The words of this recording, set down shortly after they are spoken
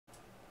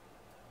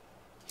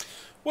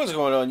What's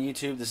going on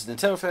YouTube? This is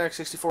Nintendo Fanatic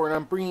 64 and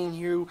I'm bringing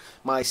you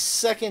my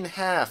second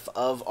half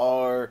of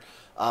our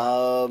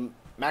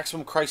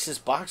Maximum Crisis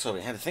box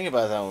opening. I had to think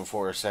about that one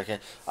for a second.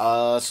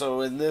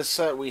 So in this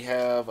set we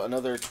have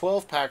another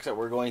 12 packs that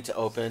we're going to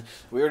open.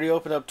 We already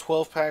opened up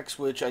 12 packs,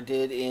 which I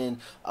did in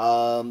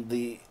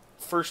the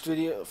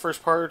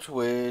first part,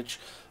 which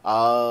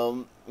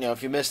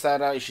if you missed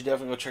that out, you should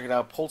definitely go check it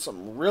out. Pulled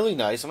something really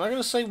nice. I'm not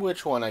going to say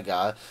which one I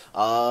got,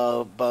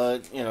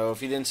 but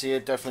if you didn't see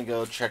it, definitely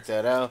go check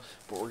that out.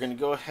 But we're going to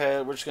go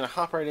ahead. We're just going to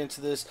hop right into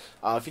this.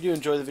 If you do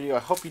enjoy the video, I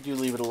hope you do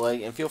leave it a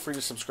like, and feel free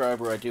to subscribe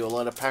where I do a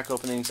lot of pack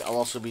openings. I'll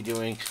also be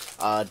doing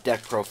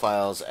deck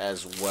profiles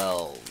as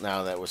well,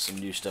 now that was some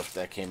new stuff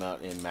that came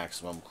out in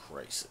Maximum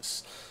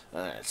Crisis.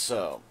 Alright,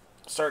 so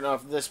starting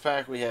off this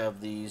pack, we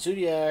have the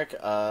Zoodiac,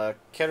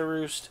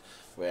 Ketaroost,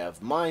 we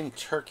have Mild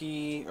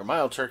Turkey,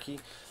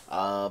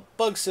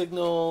 Bug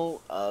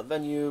Signal,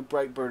 Venue,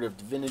 Bright Bird of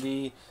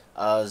Divinity,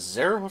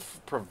 Zeref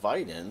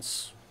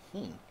Providence.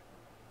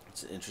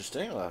 It's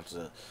interesting. I'll have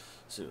to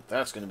see what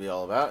that's going to be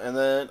all about. And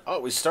then,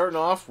 we're starting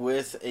off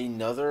with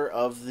another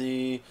of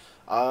the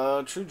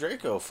True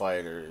Draco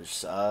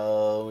fighters.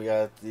 We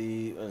got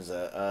the, what is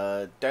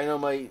that,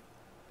 Dynamite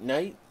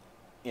Knight?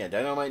 Yeah,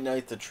 Dynamite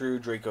Knight, the True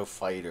Draco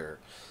fighter.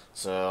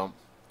 So,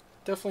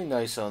 definitely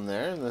nice on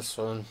there. And this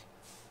one,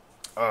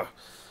 I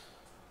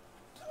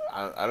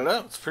don't know.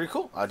 It's pretty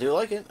cool. I do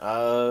like it.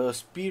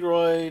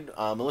 Speedroid,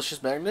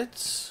 Malicious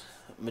Magnets,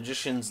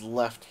 Magician's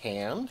Left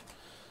Hand,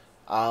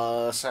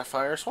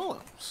 Sapphire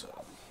Swallow.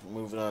 So,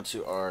 moving on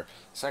to our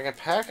second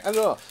pack. I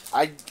don't know.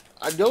 I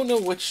don't know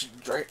which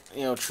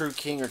True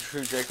King or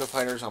True Draco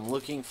fighters I'm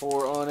looking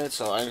for on it,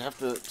 so I have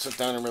to sit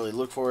down and really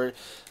look for it.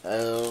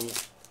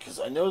 Because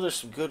I know there's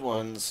some good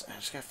ones. I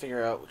just gotta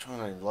figure out which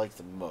one I like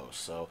the most.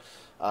 So,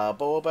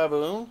 Boa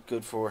Baboon,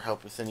 good for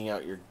help with thinning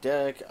out your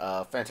deck.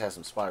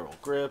 Phantasm Spiral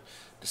Grip,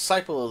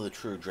 Disciple of the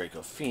True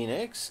Draco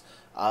Phoenix,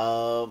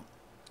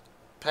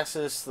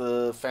 Pessis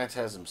the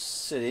Phantasm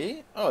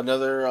City. Oh,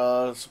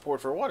 another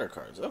support for water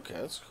cards. Okay,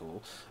 that's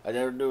cool. I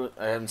never knew it.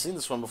 I haven't seen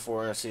this one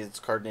before, and I see its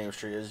card name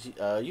tree as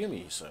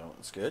Yumi, so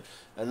that's good.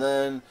 And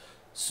then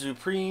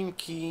Supreme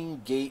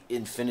King Gate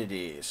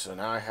Infinity. So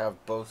now I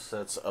have both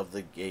sets of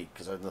the Gate,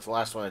 because in the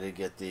last one I did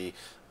get the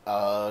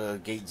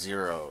Gate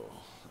Zero.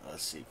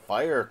 Let's see,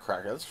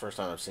 Firecracker. That's the first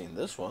time I've seen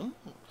this one.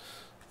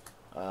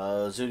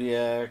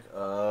 Zoodiac,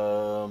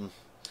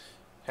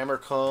 Hammer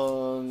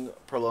Kong,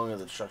 Prolong of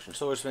the Destruction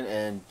Swordsman,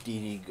 and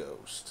DD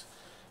Ghost.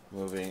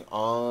 Moving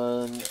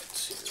on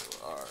to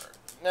our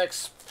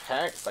next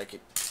pack. If I could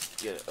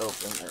get it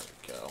open. There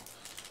we go.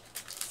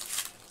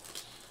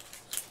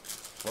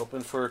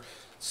 Hoping for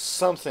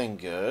something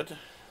good.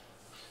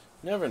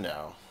 Never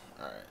know.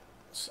 Alright,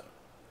 so,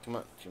 come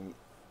on.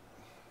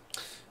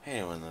 I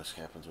hate when this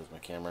happens with my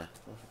camera.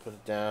 If I put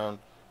it down,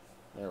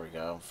 there we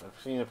go. If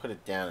I seem to put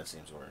it down, it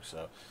seems to work.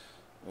 So,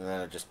 and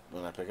then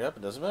when I pick it up,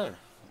 it doesn't matter.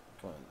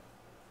 Come on.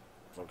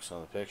 Focus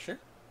on the picture.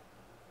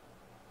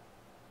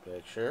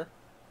 Picture.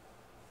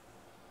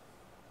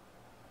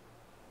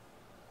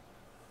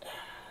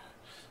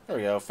 There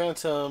we go.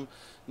 Phantom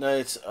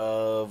Knights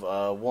of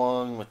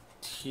Wong,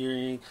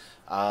 Materi,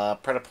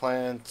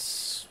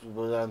 Predaplant,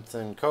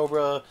 Williamson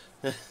Cobra,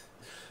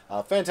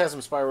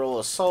 Phantasm Spiral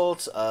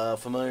Assault,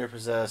 Familiar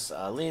Possess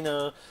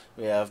Lena.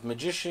 We have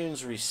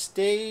Magicians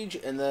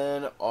Restage, and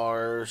then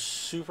our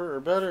super or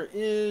better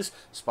is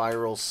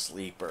Spiral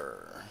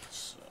Sleeper.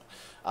 So,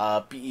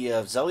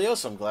 BEF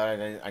Zelios. I'm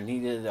glad I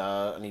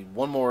need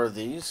one more of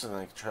these, and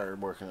I can try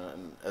working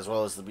on, as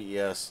well as the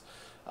BES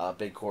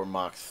Big Core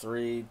Mach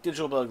 3,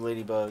 Digital Bug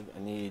Ladybug. I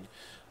need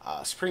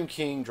Supreme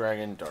King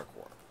Dragon Dark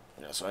War.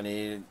 Yeah, so I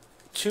need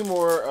two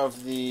more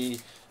of the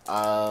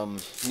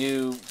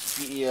new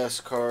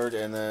BES card,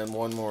 and then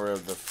one more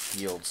of the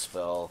field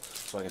spell,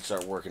 so I can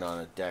start working on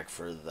a deck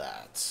for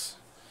that.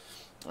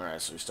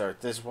 Alright, so we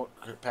start this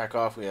pack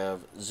off. We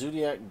have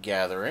Zoodiac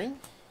Gathering.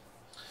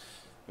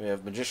 We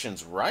have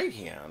Magician's Right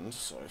Hand.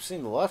 So I've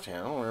seen the left hand.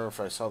 I don't remember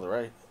if I saw the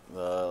right.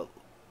 Or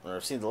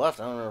I've seen the left.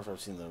 I don't remember if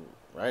I've seen the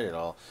right at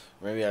all.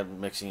 Maybe I'm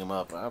mixing them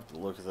up. I have to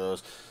look at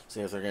those, see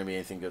if they're going to be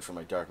anything good for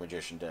my Dark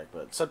Magician deck.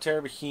 But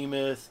Subterra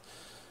Behemoth,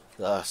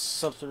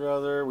 something or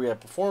other. We have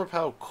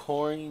Performapal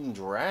Coin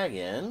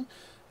Dragon.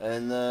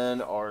 And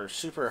then our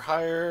super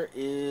higher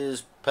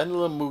is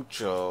Pendulum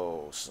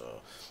Mucho.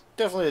 So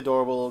definitely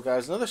adorable,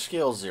 guys. Another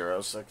scale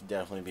 0, so that could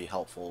definitely be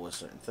helpful with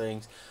certain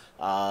things.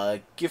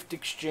 Gift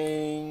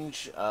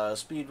Exchange,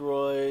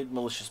 Speedroid,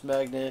 Malicious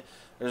Magnet.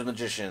 There's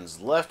Magician's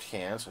Left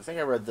Hand, so I think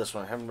I read this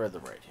one. I haven't read the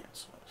right hand.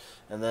 So.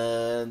 And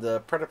then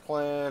the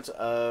Predaplant,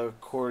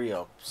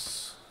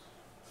 Coriops.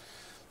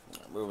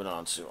 Moving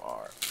on to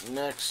our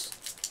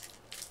next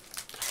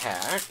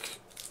pack.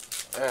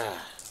 There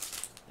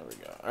we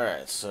go.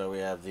 Alright, so we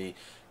have the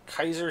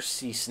Kaiser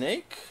Sea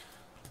Snake,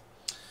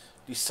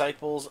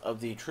 Disciples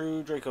of the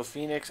True Draco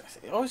Phoenix.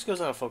 It always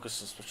goes out of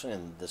focus, especially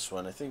in this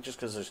one. I think just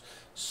because there's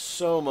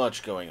so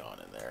much going on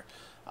in there.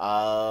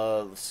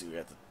 Let's see, we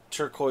got the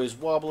Turquoise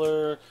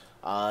Wobbler,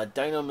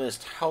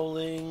 Dynamist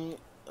Howling,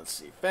 let's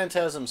see,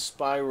 Phantasm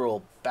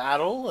Spiral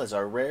Battle as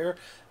our rare,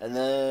 and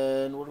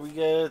then what do we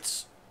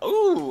get?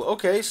 Oh,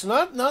 okay, so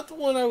not the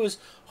one I was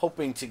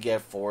hoping to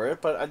get for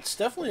it, but it's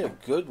definitely a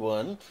good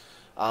one.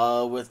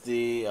 With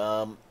the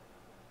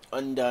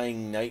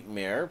Undying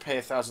Nightmare, pay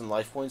 1,000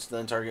 life points,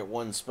 then target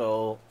one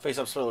spell,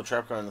 face-up spell or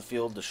trap card on the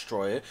field,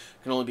 destroy it.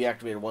 Can only be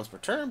activated once per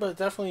turn, but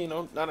definitely,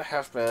 not a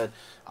half bad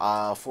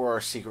for our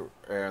secret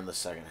rare in the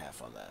second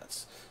half on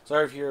that.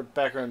 Sorry if you hear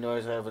background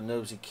noise. I have a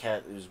nosy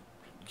cat who's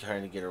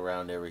trying to get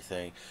around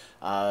everything.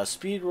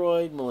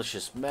 Speedroid,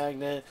 Malicious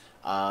Magnet,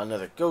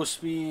 another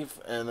Ghost Beef,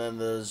 and then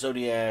the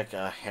Zodiac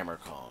Hammer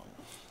Kong.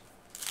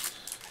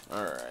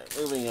 Alright,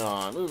 moving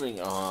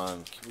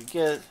on. Can we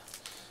get...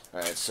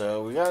 Alright,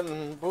 so we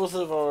gotten both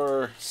of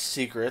our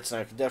secrets,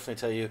 and I can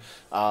definitely tell you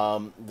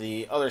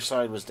the other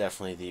side was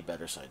definitely the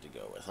better side to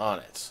go with on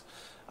it.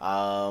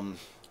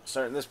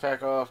 Starting this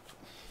pack off.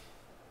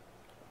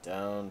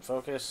 Down,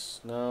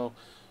 focus. No.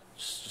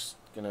 It's just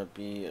gonna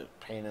be a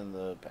pain in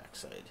the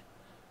backside.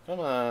 Come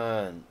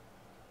on.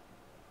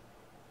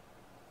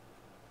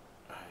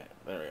 Alright,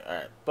 there we go.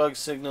 Alright, Bug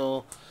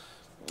Signal.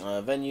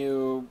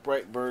 Venue,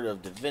 Bright Bird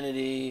of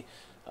Divinity.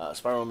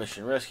 Spiral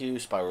Mission Rescue,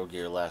 Spiral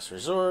Gear Last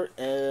Resort,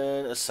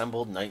 and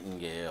Assembled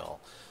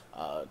Nightingale.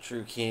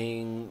 True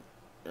King,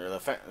 or the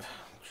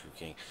True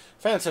King,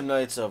 Phantom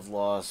Knights of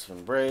Lost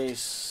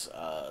Embrace,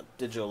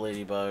 Digital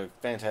Ladybug,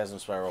 Phantasm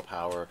Spiral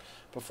Power,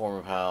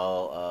 Performer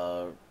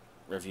Pal,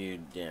 Review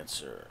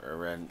Dancer, or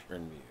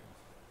Renview.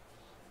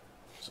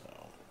 So,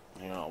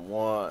 hang on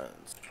one.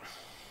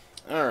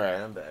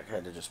 Alright, I'm back. I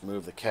had to just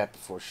move the cat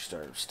before she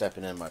started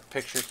stepping in my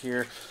picture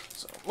here.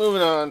 So,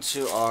 moving on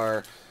to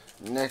our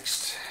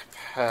next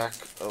pack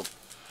up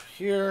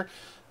here.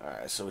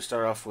 Alright, so we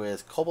start off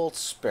with Cobalt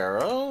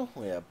Sparrow.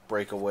 We have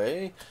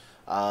Breakaway.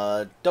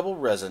 Double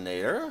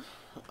Resonator.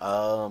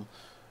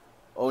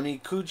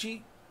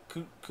 Onikuji.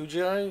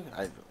 Kujai.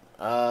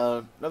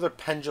 Another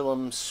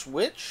Pendulum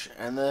Switch.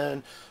 And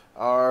then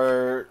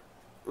our...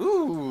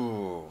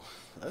 Ooh,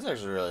 that's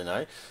actually really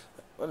nice.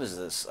 What is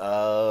this?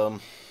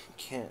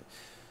 Can't...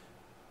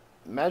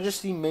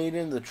 Majesty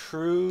Maiden, the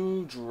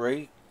True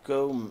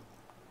Draco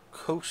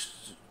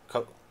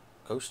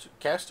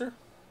Caster?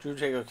 True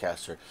Draco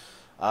Caster.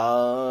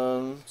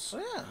 So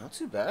yeah, not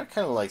too bad. I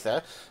kind of like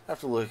that. I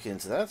have to look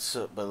into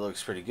that, but it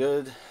looks pretty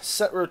good.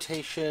 Set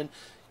Rotation,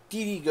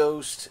 DD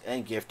Ghost,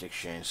 and Gift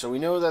Exchange. So we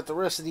know that the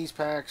rest of these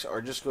packs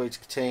are just going to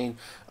contain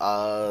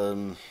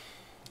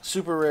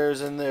super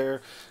rares in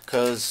there,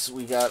 because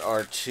we got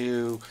our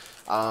two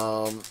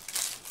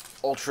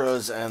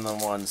ultras and the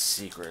one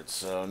secret.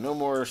 So no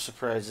more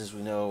surprises.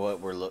 We know what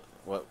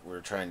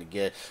we're trying to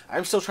get.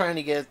 I'm still trying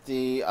to get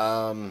the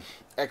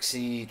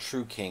XE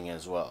True King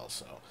as well.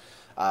 So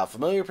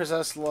Familiar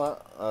Possessed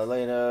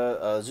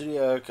Lena,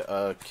 Zodiac,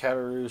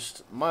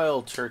 Cataroost,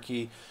 Mild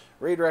Turkey,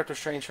 Raid Raptor,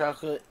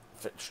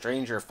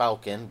 Stranger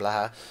Falcon,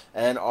 blah,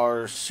 and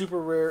our super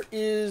rare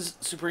is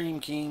Supreme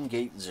King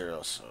Gate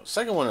Zero. So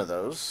second one of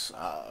those,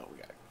 we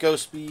got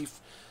Ghost Beef,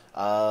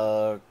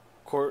 Predator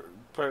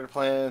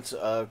Plant,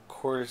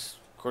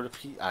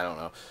 Cortipede, I don't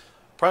know,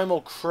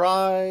 Primal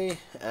Cry,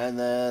 and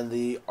then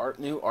the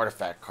new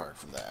artifact card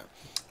from that.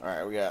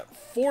 Alright, we got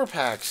 4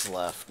 packs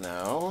left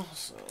now,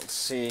 so let's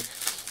see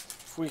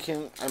if we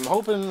can, I'm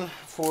hoping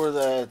for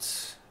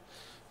that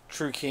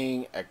True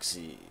King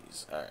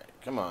XEs. Alright,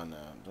 come on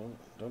now,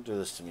 don't do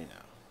this to me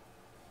now.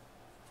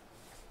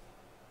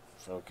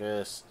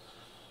 Focus.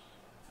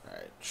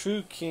 Alright,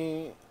 True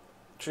King,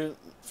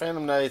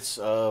 Phantom Knights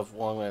of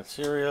Wong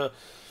Materia,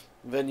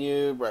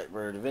 Venue, Bright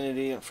Bird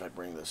Divinity. If I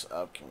bring this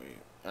up, can we,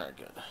 alright,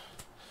 good.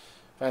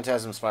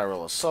 Phantasm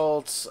Spiral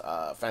Assaults,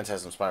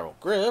 Phantasm Spiral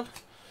Grip,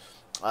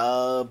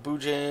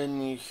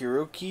 Bujin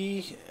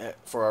Hiroki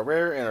for our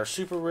rare, and our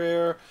super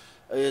rare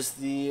is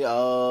the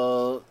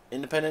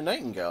Independent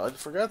Nightingale. I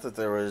forgot that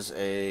there was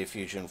a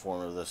fusion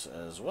form of this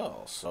as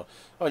well. So,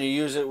 and you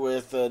use it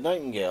with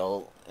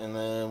Nightingale, and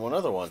then one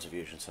other one's a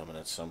fusion summon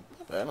it. So,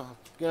 I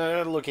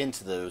gotta look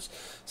into those,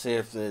 see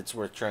if it's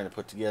worth trying to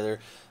put together.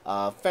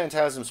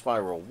 Phantasm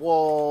Spiral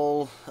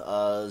Wall,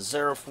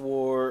 Zerif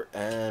War,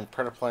 and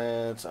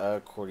Predaplant,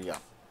 Cordia,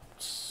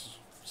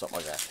 something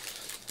like that.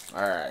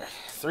 Alright,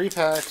 3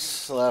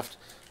 packs left,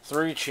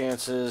 3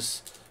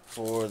 chances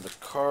for the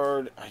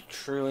card I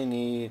truly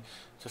need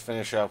to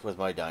finish up with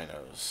my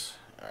dinos.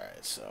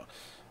 Alright, so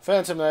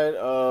Phantom Knight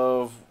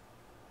of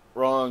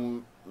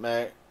Wrong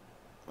Magnet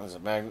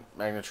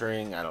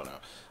Ring? I don't know.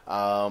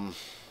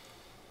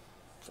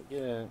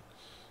 Forget it.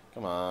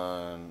 Come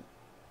on.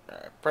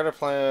 Alright,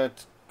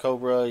 Predaplant,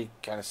 Cobra, you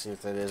kind of see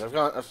what that is.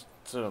 I've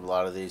seen a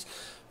lot of these.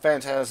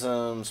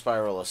 Phantasm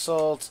Spiral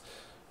Assault.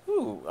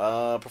 Ooh,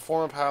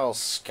 Performer Pal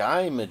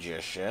Sky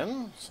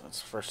Magician. So that's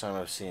the first time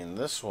I've seen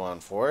this one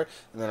for it.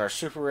 And then our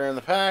super rare in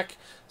the pack,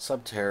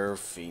 Subterror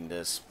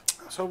Fiendus.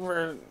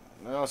 So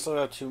I still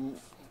got two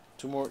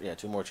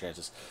more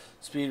chances.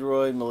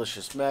 Speedroid,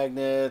 Malicious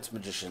Magnet,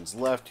 Magician's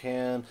Left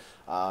Hand,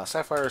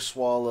 Sapphire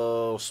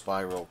Swallow,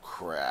 Spiral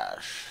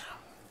Crash.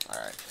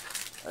 Alright.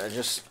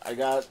 I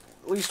got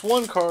at least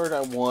one card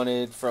I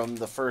wanted from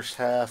the first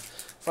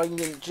half. If I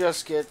can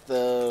just get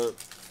the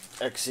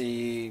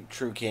XE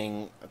True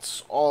King,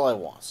 that's all I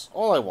want. That's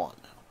all I want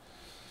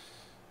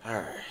now.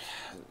 Alright.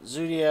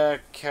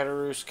 Zodiac,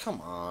 Catarus, come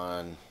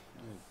on.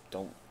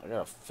 I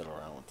gotta fiddle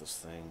around with this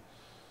thing.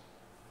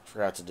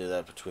 Forgot to do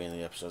that between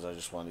the episodes. I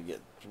just wanted to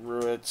get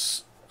through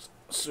it.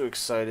 So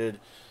excited.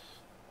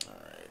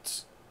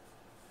 Alright.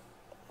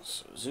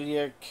 So,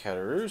 Zodiac,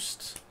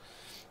 Cataroost,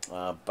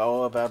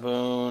 Boa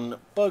Baboon,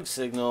 Bug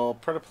Signal,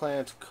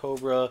 Predaplant,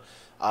 Cobra,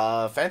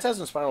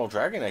 Phantasm Spiral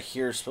Dragon, I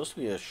hear, is supposed to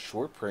be a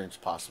short print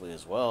possibly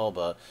as well,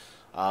 but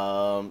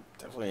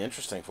definitely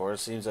interesting for it. It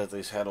seems that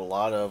they've had a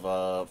lot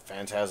of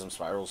Phantasm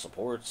Spiral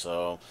support,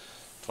 so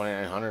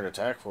 2900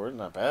 attack for it,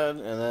 not bad.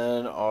 And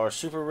then our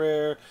super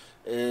rare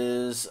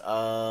is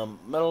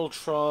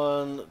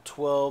Metaltron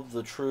 12,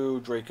 the True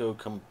Draco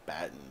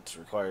Combatant.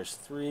 Requires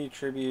 3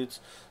 tributes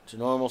to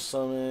normal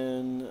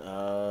summon.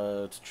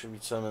 To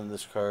tribute summon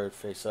this card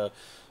face up.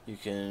 You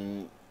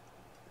can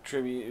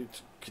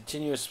tribute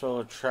continuous spell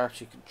or traps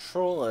you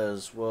control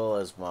as well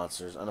as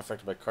monsters,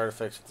 unaffected by card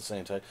effects at the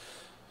same time.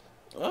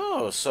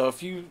 Oh, so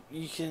if you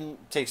can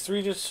take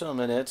 3 to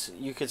summon it,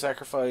 you can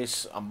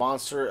sacrifice a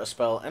monster, a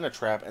spell, and a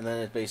trap, and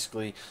then it's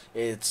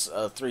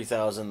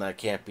 3,000 that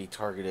can't be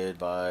targeted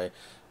by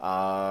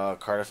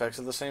card effects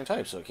of the same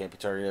type. So it can't be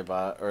targeted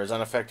by, or is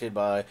unaffected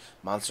by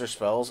monster,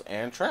 spells,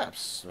 and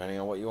traps, depending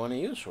on what you want to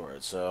use for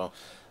it. So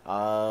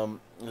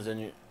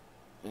then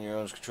your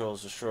own control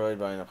is destroyed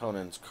by an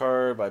opponent's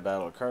card by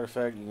battle or card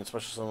effect. You can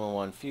special summon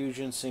 1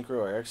 fusion, synchro,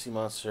 or XC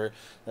monster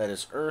that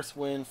is earth,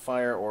 wind,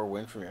 fire, or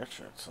wind from your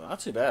extract. So not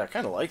too bad. I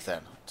kind of like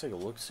that. I'll take a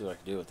look, see what I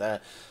can do with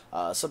that.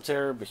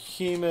 Subterror,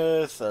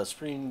 Behemoth,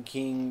 Spring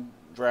King,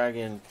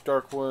 Dragon,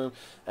 Darkworm,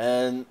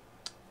 and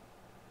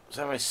is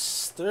that my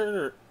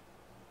third?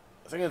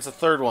 I think it's the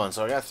third one.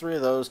 So I got 3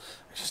 of those.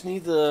 I just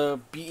need the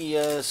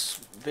BES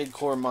Big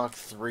Core Mach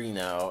 3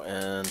 now,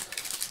 and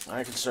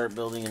I can start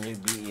building a new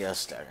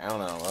BES deck. I don't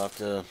know. We'll have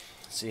to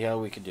see how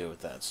we can do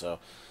with that. So,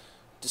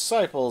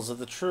 Disciples of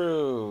the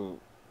True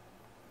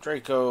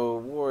Draco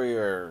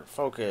Warrior.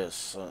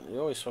 Focus.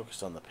 You always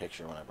focused on the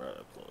picture when I brought it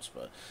up close.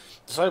 But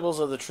Disciples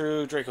of the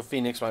True Draco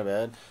Phoenix, my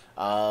bad.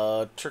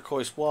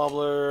 Turquoise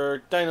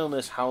Wobbler.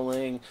 Dynamis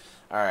Howling.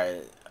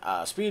 Alright.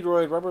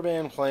 Speedroid, Rubber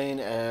Band Plane,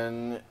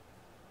 and...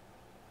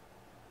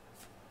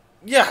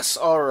 Yes!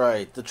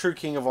 Alright. The True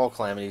King of all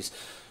calamities.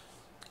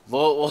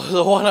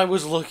 The one I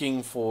was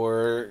looking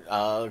for,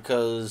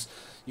 because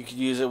you could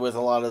use it with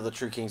a lot of the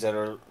True Kings that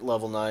are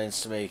level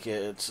 9s to make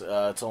it.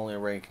 It's only a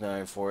rank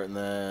 9 for it, and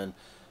then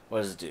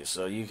what does it do?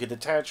 So you could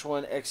attach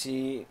 1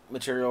 XE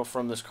material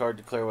from this card,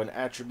 declare 1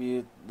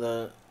 attribute.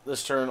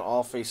 This turn,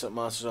 all face-up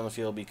monsters on the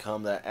field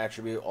become that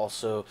attribute.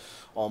 Also,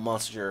 all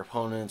monsters your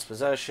opponent's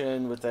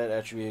possession with that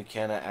attribute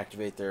cannot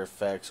activate their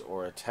effects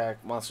or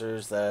attack.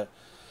 Monsters that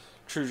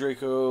True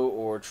Draco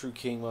or True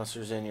King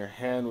monsters in your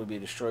hand would be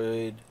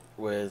destroyed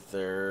with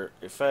their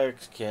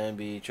effect can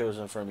be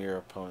chosen from your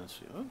opponent's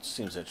field. That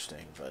seems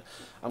interesting, but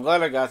I'm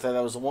glad I got that.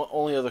 That was the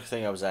only other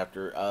thing I was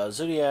after.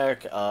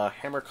 Zodiac,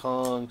 Hammer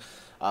Kong,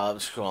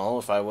 well,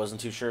 if I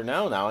wasn't too sure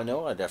now I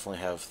know. I definitely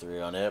have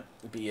 3 on it.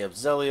 BF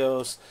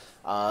Zelios,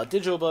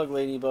 Digital Bug,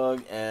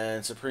 Ladybug,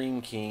 and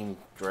Supreme King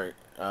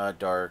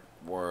Dark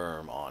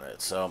Worm on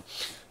it. So,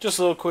 just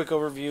a little quick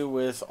overview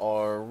with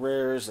our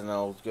rares, and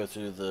I'll go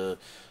through the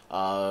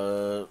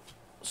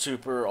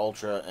Super,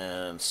 Ultra,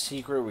 and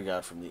Secret we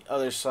got from the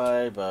other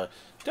side, but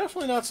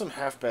definitely not some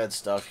half-bad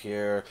stuff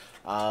here.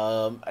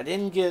 I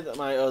didn't get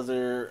my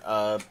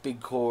other big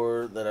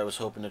core that I was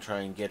hoping to try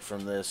and get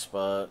from this,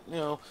 but, you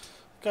know,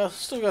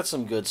 still got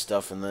some good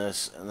stuff in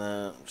this. And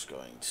then I'm just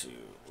going to,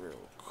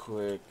 real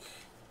quick,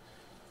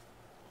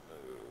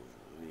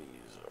 move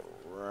these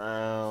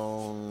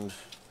around.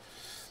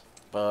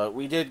 But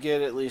we did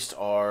get at least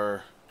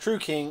our True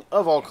King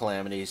of all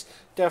calamities.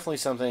 Definitely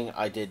something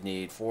I did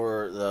need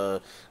for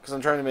the... Because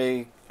I'm trying to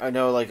make... I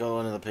know, like,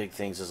 one of the big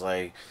things is,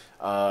 like,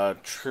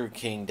 True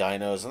King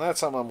dinos, and that's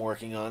something I'm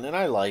working on, and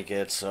I like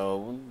it, so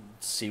we'll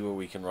see where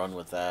we can run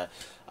with that.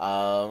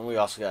 We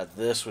also got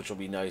this, which will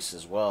be nice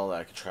as well,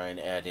 that I could try and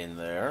add in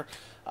there.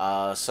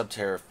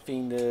 Subterra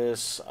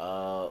Fiendus,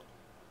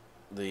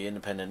 the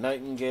Independent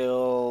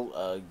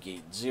Nightingale,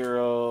 Gate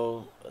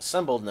Zero,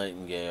 Assembled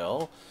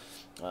Nightingale,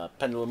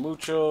 Pendulum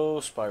Mucho,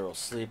 Spiral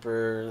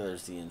Sleeper,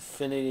 there's the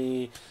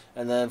Infinity,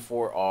 and then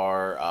for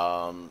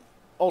our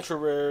Ultra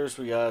Rares,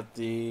 we got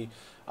the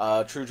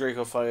True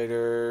Draco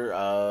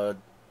Fighter,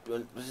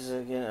 what is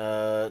it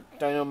again?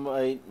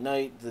 Dynamite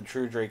Knight, the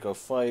True Draco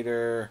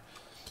Fighter.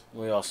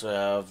 We also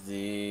have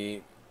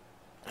the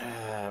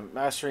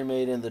Mastery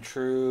Maiden, the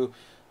True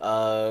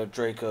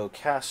Draco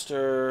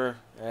Caster,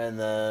 and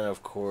then,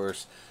 of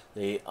course,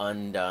 the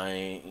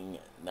Undying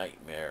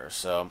Nightmare.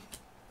 So,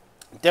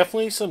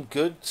 definitely some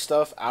good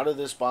stuff out of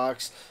this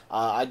box.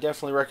 I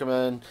definitely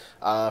recommend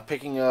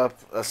picking up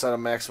a set of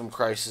Maximum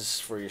Crisis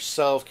for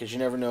yourself, because you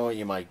never know what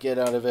you might get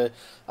out of it.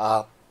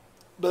 But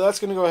that's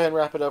going to go ahead and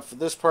wrap it up for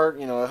this part.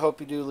 You know, I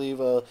hope you do leave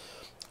a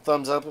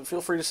thumbs up, and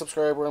feel free to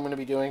subscribe where I'm going to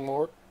be doing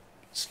more.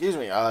 Excuse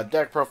me,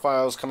 deck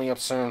profiles coming up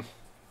soon.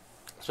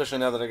 especially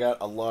now that I got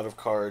a lot of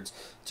cards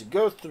to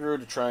go through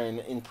to try and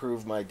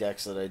improve my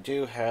decks that I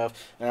do have,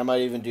 and I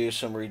might even do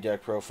some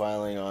redeck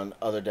profiling on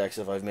other decks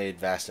if I've made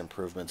vast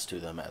improvements to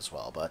them as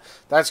well. But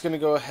that's going to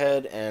go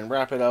ahead and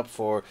wrap it up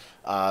for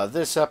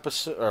this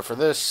episode, or for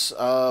this,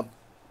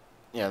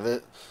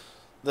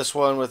 this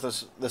one with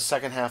the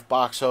second half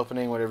box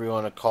opening, whatever you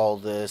want to call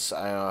this.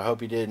 I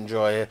hope you did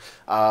enjoy it.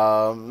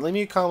 Leave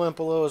me a comment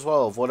below as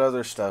well of what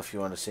other stuff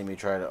you want to see me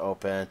try to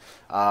open.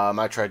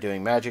 I tried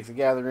doing Magic the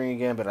Gathering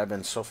again, but I've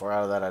been so far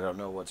out of that I don't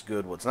know what's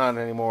good, what's not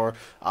anymore.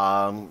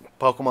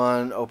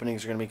 Pokemon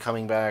openings are going to be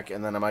coming back,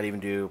 and then I might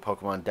even do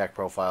Pokemon deck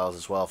profiles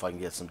as well if I can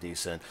get some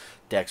decent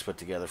decks put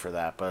together for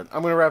that. But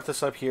I'm going to wrap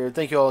this up here.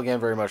 Thank you all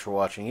again very much for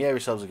watching. You have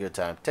yourselves a good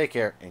time. Take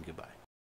care, and goodbye.